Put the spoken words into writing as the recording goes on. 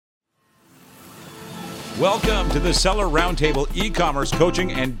Welcome to the Seller Roundtable e-commerce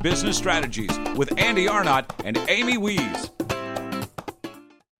coaching and business strategies with Andy Arnott and Amy Wees.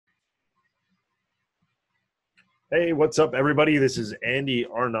 Hey, what's up, everybody? This is Andy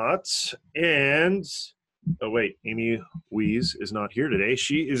Arnott, and Amy Wees is not here today.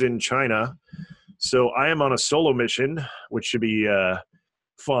 She is in China, so I am on a solo mission, which should be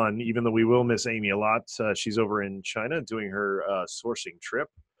fun, even though we will miss Amy a lot. She's over in China doing her sourcing trip,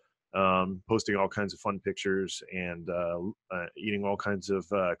 posting all kinds of fun pictures and eating all kinds of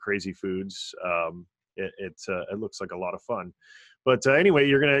crazy foods. It looks like a lot of fun. But anyway,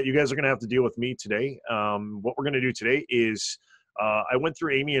 you guys are gonna have to deal with me today. What we're gonna do today is I went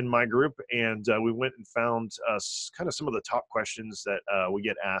through Amy and my group, and we went and found kind of some of the top questions that we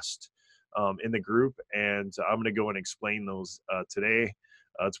get asked in the group, and I'm gonna go and explain those today.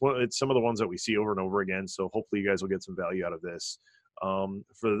 It's some of the ones that we see over and over again, so hopefully you guys will get some value out of this.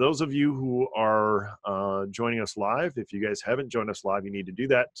 For those of you who are joining us live, if you guys haven't joined us live, you need to do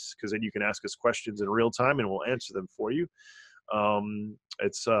that, because then you can ask us questions in real time and we'll answer them for you.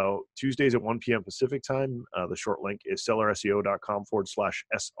 It's Tuesdays at 1 p.m. Pacific time. The short link is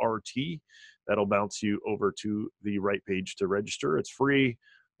sellerseo.com/SRT. That'll bounce you over to the right page to register. It's free.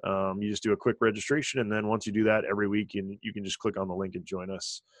 You just do a quick registration, and then once you do that every week, you can just click on the link and join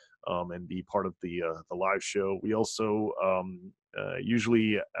us and be part of the live show. We also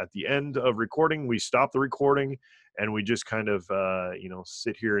usually at the end of recording, we stop the recording and we just kind of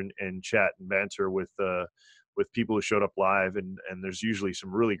sit here and chat and banter with people who showed up live, and there's usually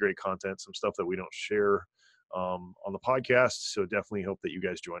some really great content, some stuff that we don't share on the podcast. So definitely hope that you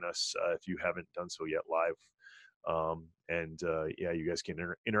guys join us if you haven't done so yet live. You guys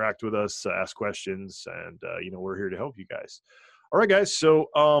can interact with us, ask questions, and we're here to help you guys. All right, guys. So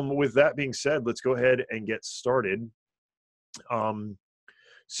with that being said, let's go ahead and get started.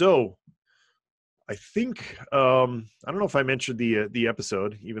 So I think I don't know if I mentioned the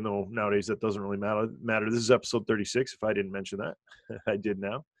episode, even though nowadays that doesn't really matter. This is episode 36. If I didn't mention that, I did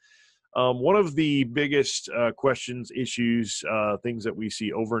now. One of the biggest questions, issues, things that we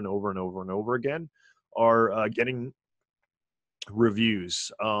see over and over and over and over again are getting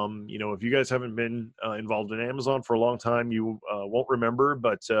reviews. If you guys haven't been involved in Amazon for a long time, you won't remember,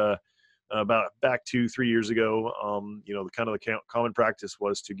 but about back 2-3 years ago, the common practice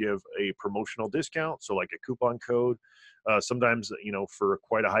was to give a promotional discount, so like a coupon code, sometimes for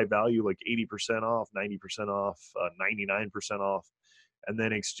quite a high value, like 80% off, 90% off, 99% off, and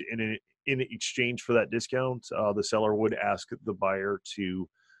then in exchange for that discount, the seller would ask the buyer to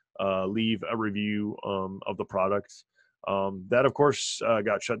leave a review of the product. That, of course,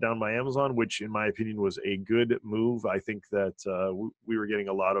 got shut down by Amazon, which in my opinion was a good move. I think that we were getting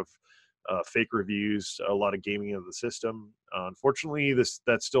a lot of fake reviews, a lot of gaming of the system. Unfortunately,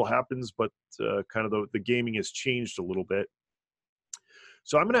 that still happens, but kind of the gaming has changed a little bit.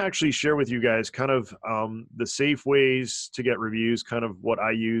 So I'm going to actually share with you guys kind of the safe ways to get reviews, kind of what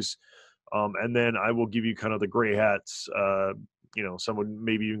I use, and then I will give you kind of the gray hats. Some would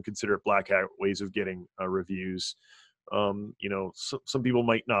maybe even consider it black hat ways of getting reviews. Some people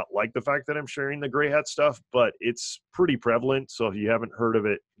might not like the fact that I'm sharing the gray hat stuff, but it's pretty prevalent. So if you haven't heard of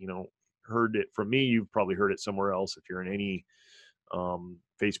it, heard it from me, you've probably heard it somewhere else. If you're in any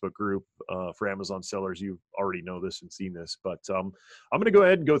Facebook group for Amazon sellers, you already know this and seen this. But I'm going to go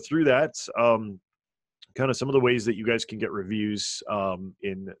ahead and go through that. Kind of some of the ways that you guys can get reviews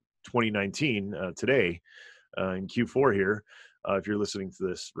in 2019 today in Q4 here. If you're listening to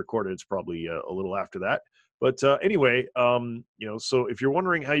this recorded, it's probably a little after that. But anyway, so if you're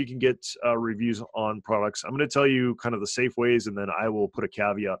wondering how you can get reviews on products, I'm going to tell you kind of the safe ways, and then I will put a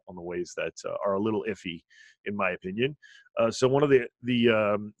caveat on the ways that are a little iffy, in my opinion. So one of the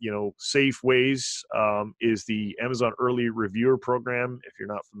safe ways is the Amazon Early Reviewer Program. If you're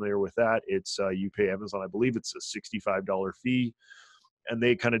not familiar with that, it's you pay Amazon, I believe it's a $65 fee, and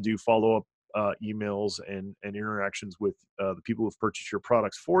they kind of do follow-up emails and interactions with the people who've purchased your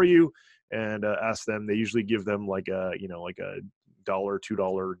products for you, and ask them. They usually give them like a $1,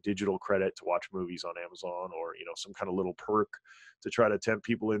 $2 digital credit to watch movies on Amazon, or some kind of little perk to try to tempt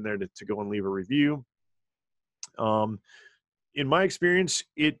people in there to go and leave a review. In my experience,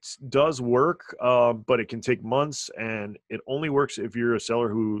 it does work, but it can take months, and it only works if you're a seller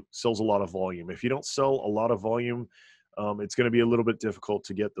who sells a lot of volume. If you don't sell a lot of volume, it's going to be a little bit difficult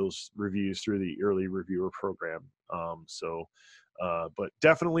to get those reviews through the Early Reviewer Program. But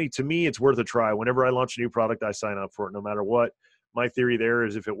definitely, to me, it's worth a try. Whenever I launch a new product, I sign up for it no matter what. My theory there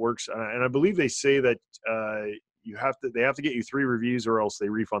is if it works, and I believe they say that they have to get you 3 reviews or else they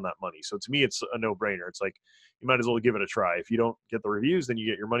refund that money. So to me, it's a no-brainer. It's like, you might as well give it a try. If you don't get the reviews, then you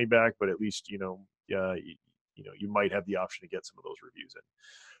get your money back, but at least, you might have the option to get some of those reviews in.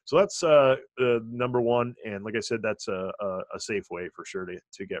 So that's number one. And like I said, that's a safe way for sure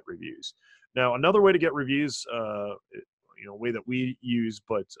to get reviews. Now, another way to get reviews, way that we use,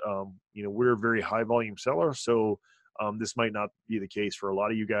 but we're a very high volume seller, so this might not be the case for a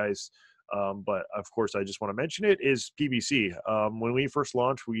lot of you guys. But of course, I just want to mention it is PPC. When we first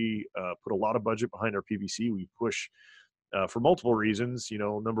launched, we put a lot of budget behind our PPC. We push for multiple reasons.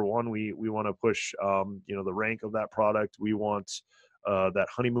 Number one, we want to push the rank of that product. We want that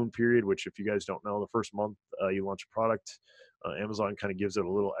honeymoon period, which, if you guys don't know, the first month you launch a product, Amazon kind of gives it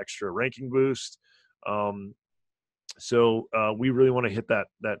a little extra ranking boost. So we really want to hit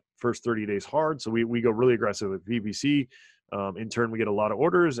that first 30 days hard. So we go really aggressive with PPC. In turn, we get a lot of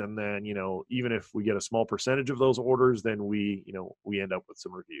orders, and then even if we get a small percentage of those orders, then we end up with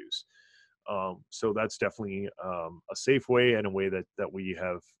some reviews. So that's definitely a safe way, and a way that we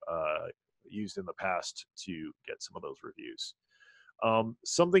have used in the past to get some of those reviews.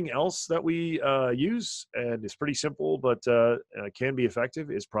 Something else that we use, and it's pretty simple but can be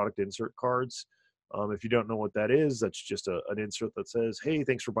effective, is product insert cards. If you don't know what that is, that's just an insert that says, "Hey,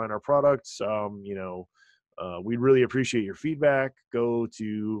 thanks for buying our products. We'd really appreciate your feedback. Go to,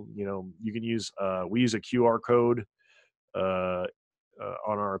 you can use, we use a QR code on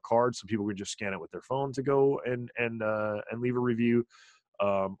our card, so people can just scan it with their phone to go and leave a review.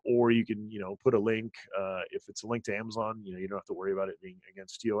 Or you can, put a link. If it's a link to Amazon, you don't have to worry about it being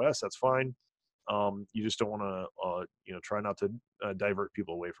against TOS. That's fine. You just don't want to, try not to divert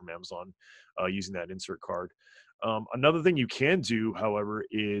people away from Amazon using that insert card. Another thing you can do, however,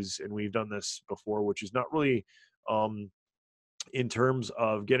 is, and we've done this before, which is not really in terms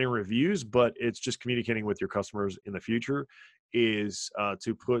of getting reviews, but it's just communicating with your customers in the future, is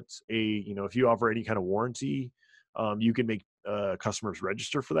to put if you offer any kind of warranty, you can make customers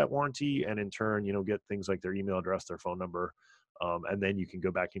register for that warranty, and in turn, get things like their email address, their phone number. And then you can go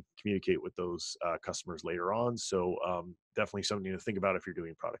back and communicate with those customers later on. So definitely something to think about if you're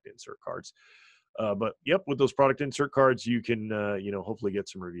doing product insert cards. But yep, with those product insert cards, you can, hopefully get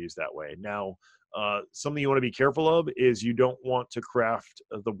some reviews that way. Now, something you want to be careful of is you don't want to craft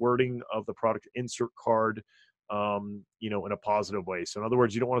the wording of the product insert card, in a positive way. So in other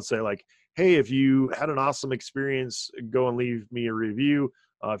words, you don't want to say like, "Hey, if you had an awesome experience, go and leave me a review.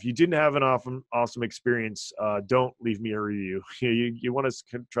 If you didn't have an awesome experience, don't leave me a review." You want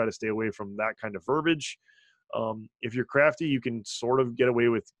to try to stay away from that kind of verbiage. If you're crafty, you can sort of get away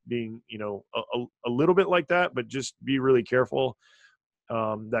with being, a little bit like that, but just be really careful.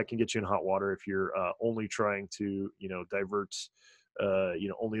 That can get you in hot water if you're only trying to, divert,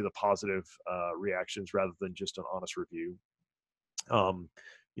 only the positive reactions rather than just an honest review.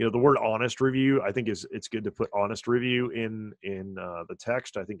 The word honest review, I think it's good to put honest review in the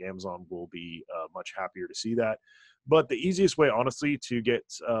text. I think Amazon will be much happier to see that. But the easiest way, honestly, to get,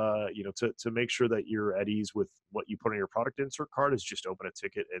 to make sure that you're at ease with what you put on your product insert card is just open a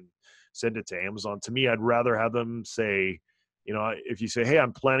ticket and send it to Amazon. To me, I'd rather have them say, if you say, "Hey,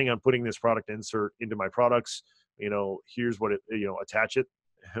 I'm planning on putting this product insert into my products, here's what it, attach it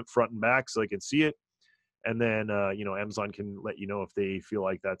front and back so I can see it." And then, Amazon can let you know if they feel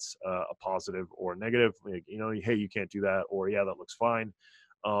like that's a positive or negative. Like, "Hey, you can't do that," or "Yeah, that looks fine."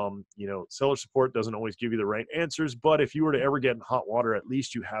 Seller support doesn't always give you the right answers, but if you were to ever get in hot water, at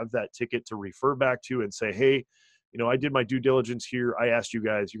least you have that ticket to refer back to and say, "Hey, I did my due diligence here. I asked you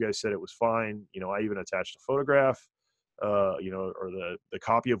guys said it was fine. I even attached a photograph, or the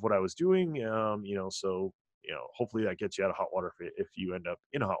copy of what I was doing. So, hopefully that gets you out of hot water if you end up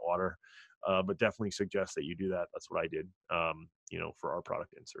in hot water. But definitely suggest that you do that. That's what I did, for our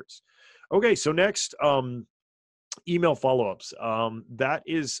product inserts. Okay. So next, email follow-ups. That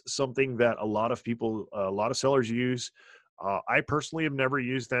is something that a lot of sellers use. I personally have never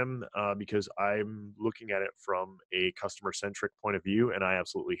used them because I'm looking at it from a customer-centric point of view, and I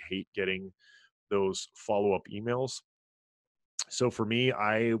absolutely hate getting those follow-up emails. So for me,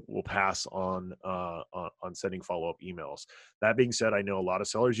 I will pass on sending follow-up emails. That being said, I know a lot of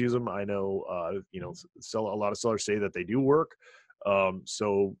sellers use them. I know, a lot of sellers say that they do work.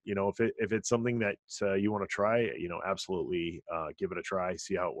 So, if it's something that you want to try, absolutely give it a try,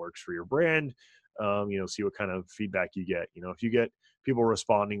 see how it works for your brand, see what kind of feedback you get. If you get people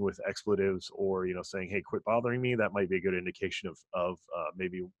responding with expletives or, saying, "Hey, quit bothering me," that might be a good indication of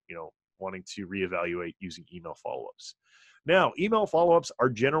maybe, wanting to reevaluate using email follow-ups. Now, email follow-ups are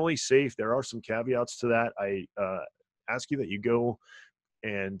generally safe. There are some caveats to that. I ask you that you go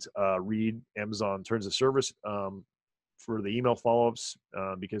and read Amazon terms of service for the email follow-ups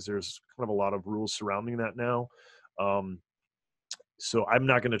because there's kind of a lot of rules surrounding that now. So I'm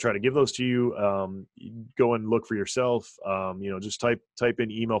not going to try to give those to you. Go and look for yourself. Just type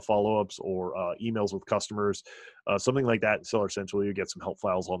in email follow-ups or emails with customers, something like that in Seller Central. You get some help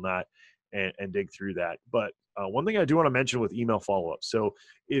files on that and dig through that. But one thing I do want to mention with email follow-ups. So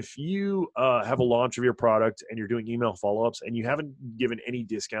if you have a launch of your product and you're doing email follow-ups and you haven't given any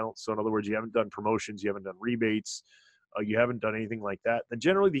discounts, so in other words, you haven't done promotions, you haven't done rebates, you haven't done anything like that, then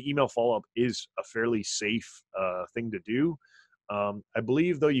generally the email follow-up is a fairly safe thing to do. I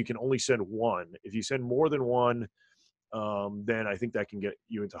believe, though, you can only send one. If you send more than one, then I think that can get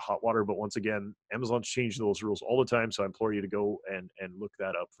you into hot water. But once again, Amazon's changed those rules all the time, so I implore you to go and look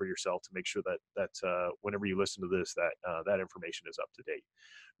that up for yourself to make sure that whenever you listen to this, that information is up to date.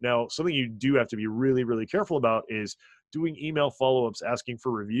 Now, something you do have to be really, really careful about is doing email follow-ups asking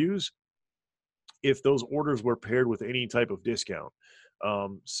for reviews if those orders were paired with any type of discount.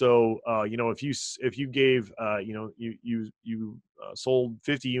 If you gave, you sold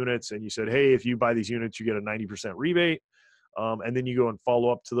 50 units and you said, hey, if you buy these units, you get a 90% rebate. And then you go and follow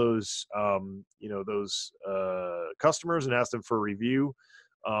up to those customers and ask them for a review.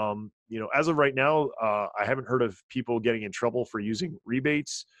 As of right now, I haven't heard of people getting in trouble for using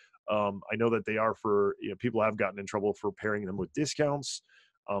rebates. I know that they are people have gotten in trouble for pairing them with discounts.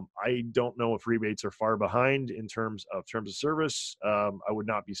 I don't know if rebates are far behind in terms of service. I would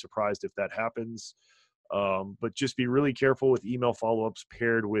not be surprised if that happens. But just be really careful with email follow-ups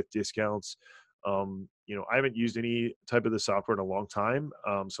paired with discounts. I haven't used any type of the software in a long time,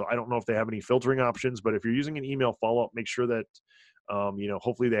 so I don't know if they have any filtering options. But if you're using an email follow-up, make sure that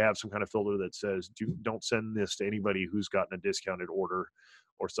hopefully they have some kind of filter that says don't send this to anybody who's gotten a discounted order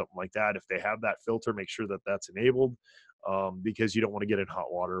or something like that. If they have that filter, make sure that that's enabled. Because you don't want to get in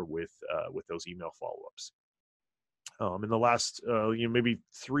hot water with those email follow-ups. In the last, maybe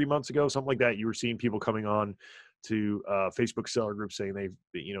 3 months ago, something like that, you were seeing people coming on to Facebook seller groups saying they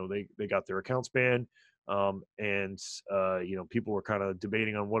got their accounts banned, and people were kind of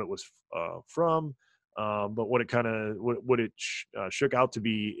debating on what it was from, but what it shook out to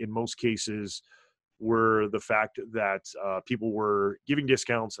be in most cases were the fact that people were giving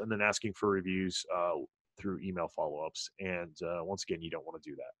discounts and then asking for reviews through email follow-ups. And once again, you don't want to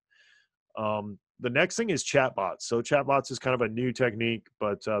do that. The next thing is chatbots. So chatbots is kind of a new technique,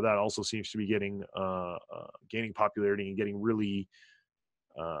 but that also seems to be gaining popularity and getting really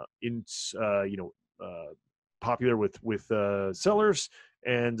popular with sellers.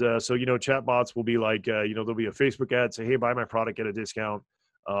 And so chatbots will be like there'll be a Facebook ad say, hey, buy my product, get a discount.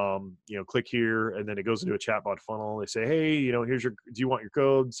 Click here, and then it goes into a chatbot funnel. They say, hey, do you want your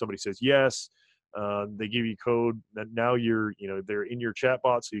code? Somebody says yes. They give you code that now they're in your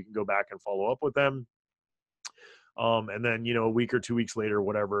chatbot, so you can go back and follow up with them. And then, a week or 2 weeks later,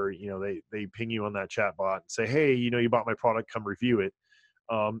 whatever, they ping you on that chatbot and say, hey, you bought my product, come review it.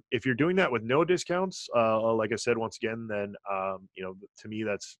 If you're doing that with no discounts, like I said, once again, then, to me,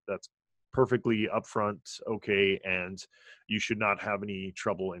 that's perfectly upfront. Okay. And you should not have any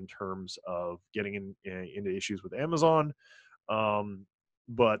trouble in terms of getting into issues with Amazon.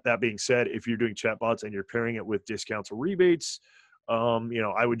 But that being said, if you're doing chatbots and you're pairing it with discounts or rebates,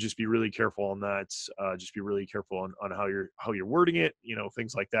 I would just be really careful on that. Just be really careful on how you're wording it,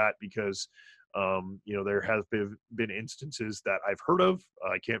 things like that, because there have been instances that I've heard of.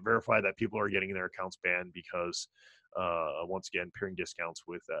 I can't verify that people are getting their accounts banned because once again, pairing discounts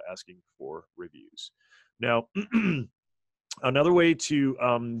with asking for reviews. Now, another way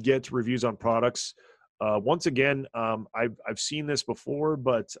to get reviews on products. Once again, I've seen this before,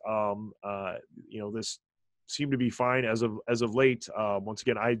 but this seemed to be fine as of late. Once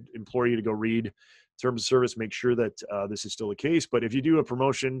again, I implore you to go read terms of service, make sure that this is still the case. But if you do a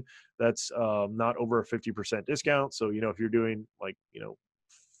promotion that's not over a 50% discount, so if you're doing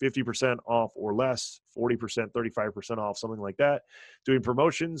 50% off or less, 40%, 35% off, something like that, doing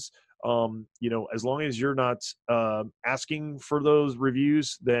promotions, as long as you're not asking for those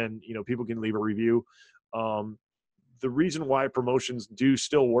reviews, then people can leave a review. The reason why promotions do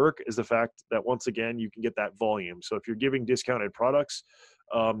still work is the fact that, once again, you can get that volume. So if you're giving discounted products,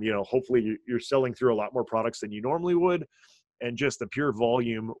 hopefully you're selling through a lot more products than you normally would, and just the pure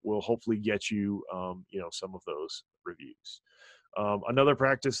volume will hopefully get you some of those reviews. Another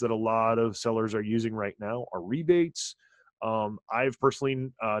practice that a lot of sellers are using right now are rebates. I've personally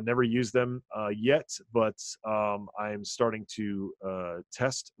never used them yet, but I'm starting to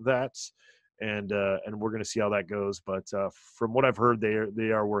test that, and we're going to see how that goes. But from what I've heard,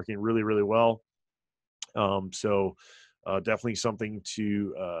 they are working really, really well. So Definitely something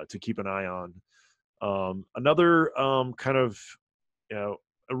to keep an eye on. Another kind of, you know,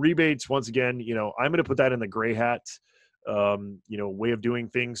 rebates, once again, I'm going to put that in the gray hat, way of doing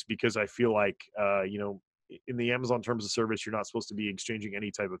things, because I feel like, in the Amazon terms of service, you're not supposed to be exchanging any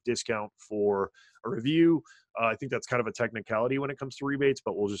type of discount for a review. I think that's kind of a technicality when it comes to rebates,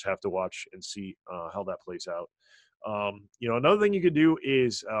 but we'll just have to watch and see how that plays out. Another thing you could do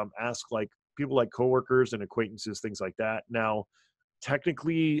is ask like people like coworkers and acquaintances, things like that. Now,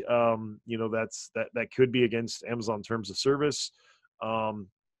 technically, that could be against Amazon terms of service. Um,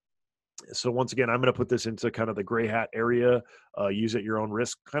 so once again, I'm going to put this into kind of the gray hat area, use at your own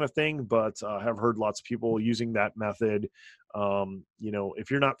risk kind of thing. But I have heard lots of people using that method.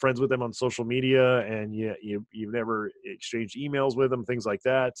 If you're not friends with them on social media and you've never exchanged emails with them, things like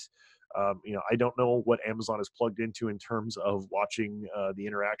that. I don't know what Amazon is plugged into in terms of watching the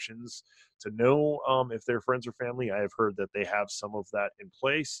interactions to know if they're friends or family. I have heard that they have some of that in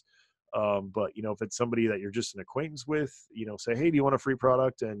place. But if it's somebody that you're just an acquaintance with, say, hey, do you want a free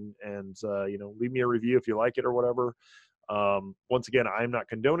product? And leave me a review if you like it or whatever. Once again, I'm not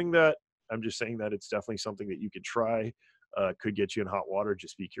condoning that. I'm just saying that it's definitely something that you could try. Could get you in hot water.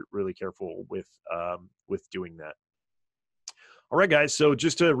 Just be really careful with doing that. All right, guys. So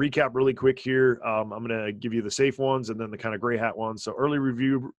just to recap really quick here, I'm going to give you the safe ones and then the kind of gray hat ones. So early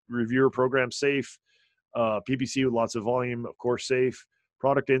reviewer program, safe. PPC with lots of volume, of course, safe.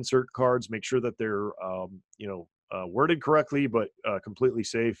 Product insert cards, make sure that they're, worded correctly, but completely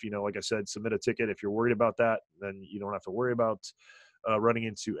safe. Like I said, submit a ticket. If you're worried about that, then you don't have to worry about running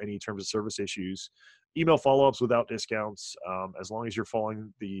into any terms of service issues. Email follow-ups without discounts, as long as you're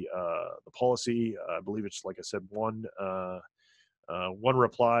following the policy. I believe it's, like I said, one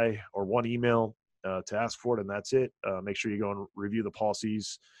reply or one email to ask for it, and that's it. Make sure you go and review the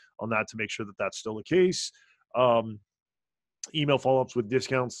policies on that to make sure that that's still the case. Email follow-ups with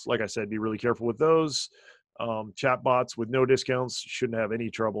discounts, like I said, be really careful with those. Chatbots with no discounts, shouldn't have any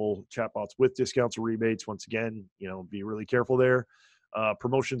trouble. Chatbots with discounts or rebates, once again, be really careful there.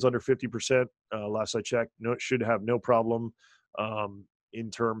 Promotions under 50%, last I checked, should have no problem in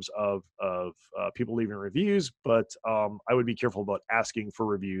terms of people leaving reviews, but I would be careful about asking for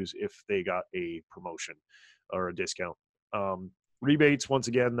reviews if they got a promotion or a discount. Rebates, once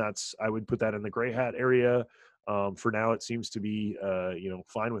again, I would put that in the gray hat area. For now, it seems to be,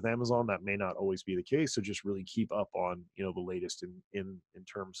 fine with Amazon. That may not always be the case. So just really keep up on, the latest in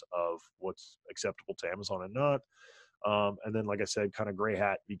terms of what's acceptable to Amazon and not. And then, like I said, kind of gray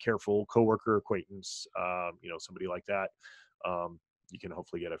hat, be careful, coworker, acquaintance, somebody like that. You can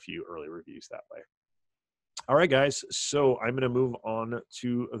hopefully get a few early reviews that way. All right, guys. So I'm going to move on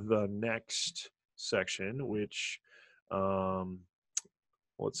to the next section, which,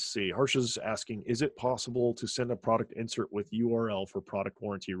 let's see. Harsha's asking, is it possible to send a product insert with URL for product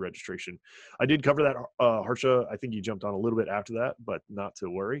warranty registration? I did cover that, Harsha. I think you jumped on a little bit after that, but not to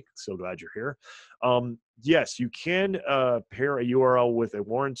worry. So glad you're here. Yes, you can pair a URL with a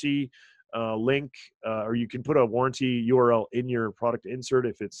warranty link, or you can put a warranty URL in your product insert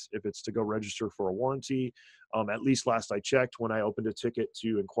if it's to go register for a warranty. At least last I checked, when I opened a ticket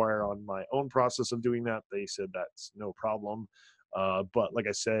to inquire on my own process of doing that, they said that's no problem. But like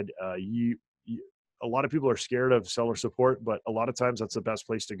I said, a lot of people are scared of seller support, but a lot of times that's the best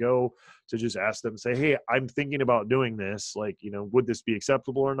place to go, to just ask them, say, hey, I'm thinking about doing this. Like, would this be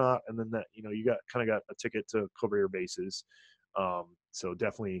acceptable or not? And then that, you got a ticket to cover your bases. So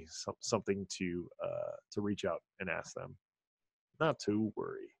definitely something to reach out and ask them. Not to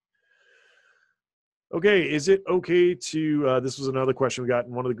worry. Okay, is it okay to, this was another question we got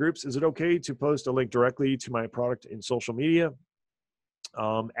in one of the groups. Is it okay to post a link directly to my product in social media?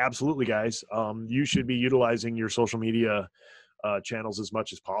 Absolutely, guys. You should be utilizing your social media channels as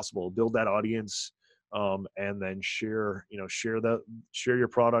much as possible. Build that audience, and then share your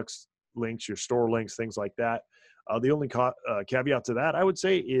products links, your store links, things like that. The only caveat to that, I would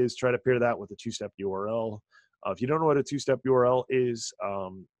say, is try to pair that with a two-step URL. If you don't know what a two-step URL is,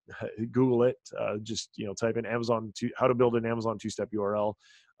 Google it. Just type in how to build an Amazon two-step URL.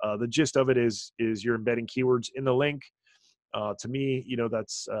 The gist of it is you're embedding keywords in the link. To me,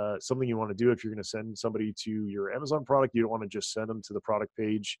 that's something you want to do if you're going to send somebody to your Amazon product. You don't want to just send them to the product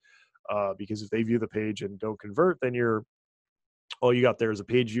page, because if they view the page and don't convert, then all you got there is a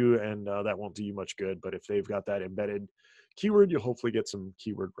page view, and that won't do you much good. But if they've got that embedded keyword, you'll hopefully get some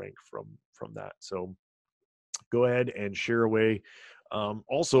keyword rank from that. So go ahead and share away.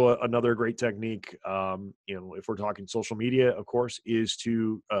 Also, another great technique, if we're talking social media, of course, is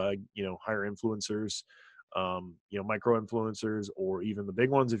to hire influencers. micro influencers, or even the big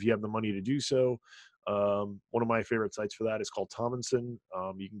ones if you have the money to do so. One of my favorite sites for that is called Tomlinson.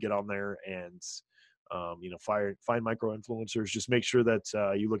 You can get on there and find micro influencers. Just make sure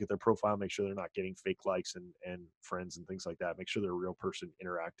that you look at their profile, make sure they're not getting fake likes and friends and things like that. Make sure they're a real person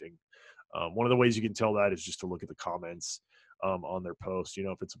interacting. One of the ways you can tell that is just to look at the comments on their post.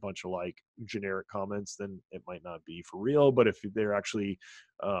 If it's a bunch of like generic comments, then it might not be for real. But if they're actually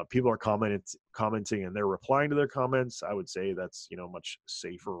people are commenting and they're replying to their comments, I would say that's much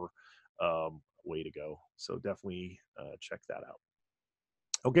safer way to go. So definitely check that out.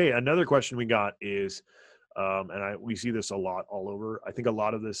 Okay, another question we got is, we see this a lot all over. I think a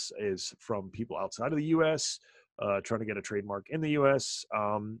lot of this is from people outside of the U.S. Trying to get a trademark in the U.S.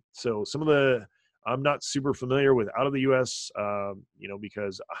 So some of the, I'm not super familiar with out of the U.S.,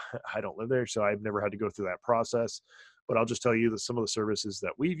 because I don't live there, so I've never had to go through that process. But I'll just tell you that some of the services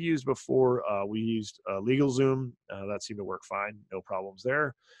that we've used before, we used LegalZoom. That seemed to work fine, no problems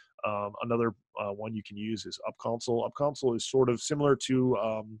there. Another one you can use is UpConsole. UpConsole is sort of similar to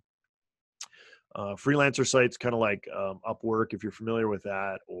freelancer sites, kind of like Upwork, if you're familiar with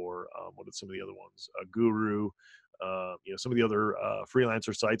that, or what are some of the other ones? Guru, some of the other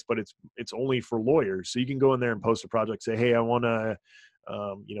freelancer sites, but it's only for lawyers. So you can go in there and post a project, say, hey, I want to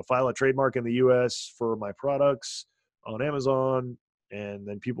file a trademark in the U.S. for my products on Amazon, and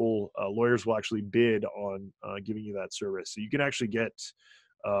then lawyers will actually bid on giving you that service. So you can actually get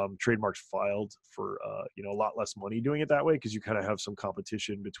trademarks filed for a lot less money doing it that way, because you kind of have some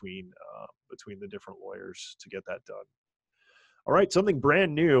competition between the different lawyers to get that done. All right, something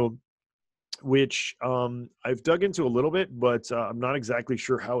brand new, which I've dug into a little bit, but I'm not exactly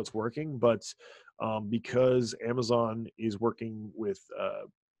sure how it's working. But because Amazon is working with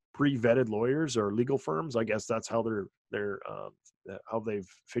pre-vetted lawyers or legal firms, I guess that's how how they've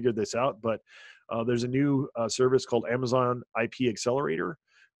figured this out. But there's a new service called Amazon IP Accelerator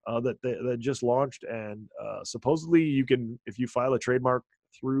that just launched, and supposedly you can, if you file a trademark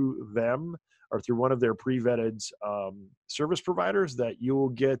through them or through one of their pre-vetted service providers, that you'll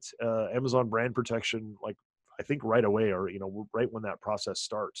get Amazon brand protection, like I think right away, or right when that process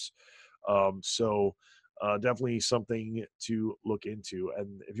starts. So definitely something to look into.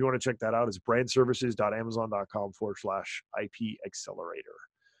 And if you want to check that out, it's brandservices.amazon.com/IP Accelerator.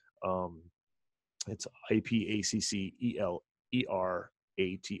 It's IPACCELERATOR.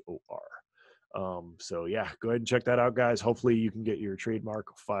 So yeah, go ahead and check that out, guys. Hopefully you can get your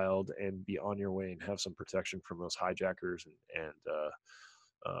trademark filed and be on your way and have some protection from those hijackers and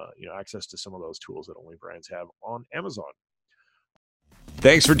access to some of those tools that only brands have on Amazon.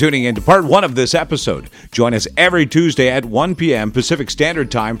 Thanks for tuning in to part 1 of this episode. Join us every Tuesday at 1 p.m. Pacific Standard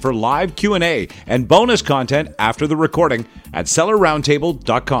Time for live Q&A and bonus content after the recording at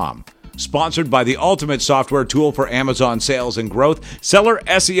sellerroundtable.com. Sponsored by the ultimate software tool for Amazon sales and growth,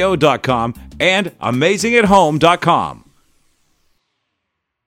 sellerseo.com and amazingathome.com.